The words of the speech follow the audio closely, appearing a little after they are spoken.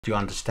Do you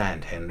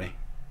understand, Henry?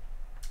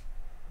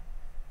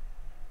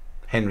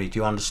 Henry, do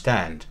you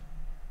understand?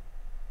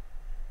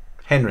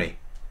 Henry,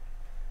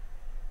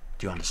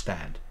 do you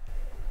understand?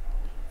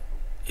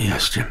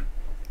 Yes, Jim.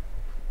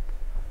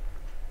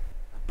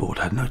 The board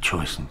had no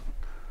choice, and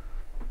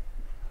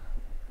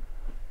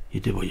you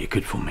did what you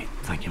could for me.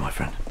 Thank you, my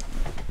friend.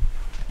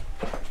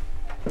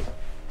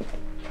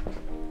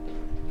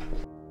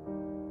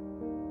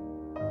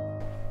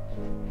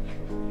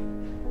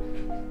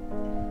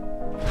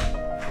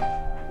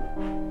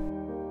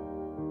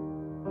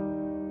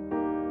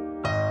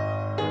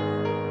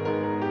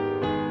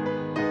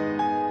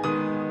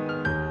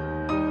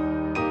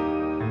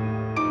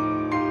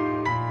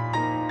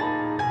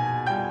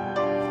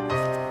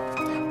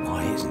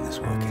 Why isn't this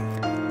working?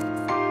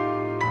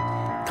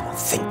 Come on,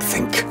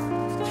 think.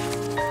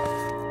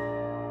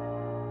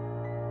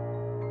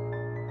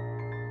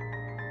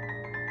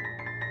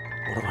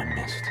 What have I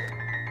missed?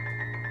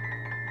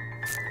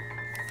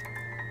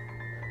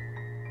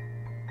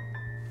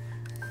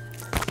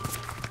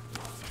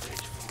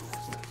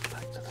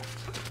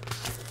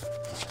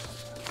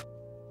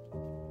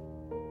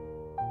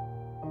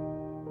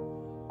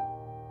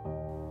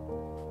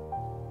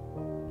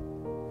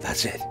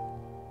 That's it.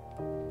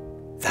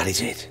 That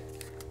is it.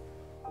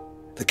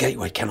 The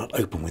gateway cannot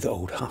open with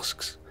old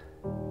husks.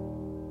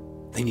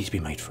 They need to be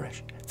made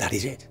fresh. That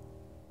is it.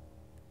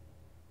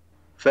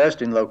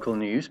 First in local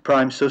news,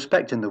 prime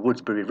suspect in the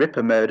Woodsbury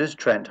Ripper murders,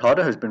 Trent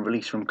Hodder, has been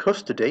released from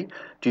custody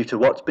due to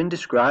what's been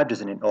described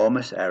as an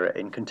enormous error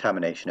in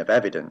contamination of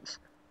evidence.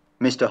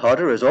 Mr.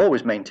 Hodder has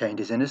always maintained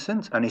his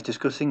innocence and is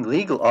discussing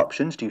legal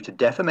options due to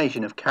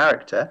defamation of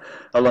character,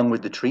 along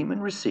with the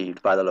treatment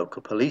received by the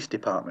local police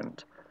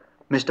department.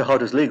 Mr.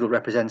 Hodder's legal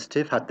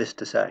representative had this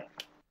to say.